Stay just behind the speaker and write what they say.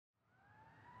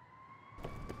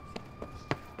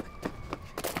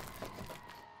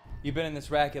You've been in this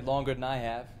racket longer than I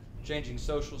have. Changing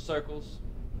social circles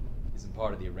isn't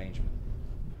part of the arrangement.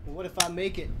 Well, what if I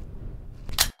make it?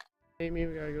 Hey, me,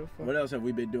 we gotta go for. What else have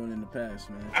we been doing in the past,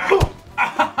 man?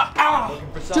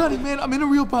 Johnny, man, I'm in a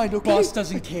real bind, okay? Boss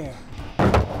doesn't care.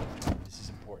 This is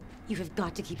important. You have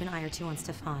got to keep an eye or two on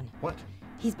Stefan. What?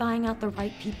 He's buying out the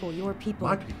right people, your people.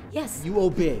 My people? Yes. You owe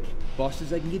big. Boss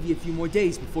says I can give you a few more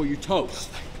days before you're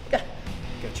toast. Got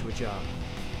you a job.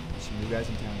 Some new guys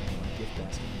in town are going to gift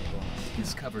basket from the boss.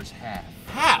 This covers half.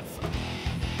 Half!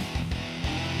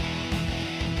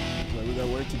 Well, we got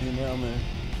work to do now, man.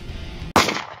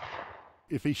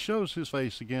 If he shows his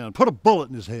face again, put a bullet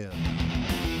in his head.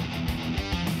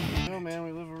 No, man,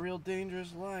 we live a real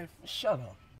dangerous life. Shut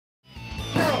up.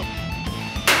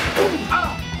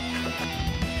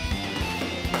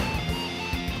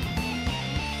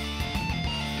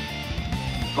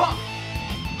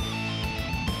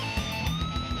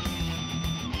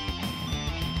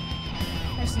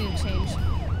 I just need to change.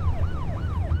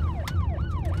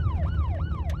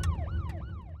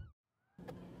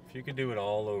 If you could do it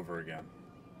all over again,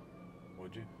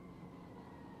 would you?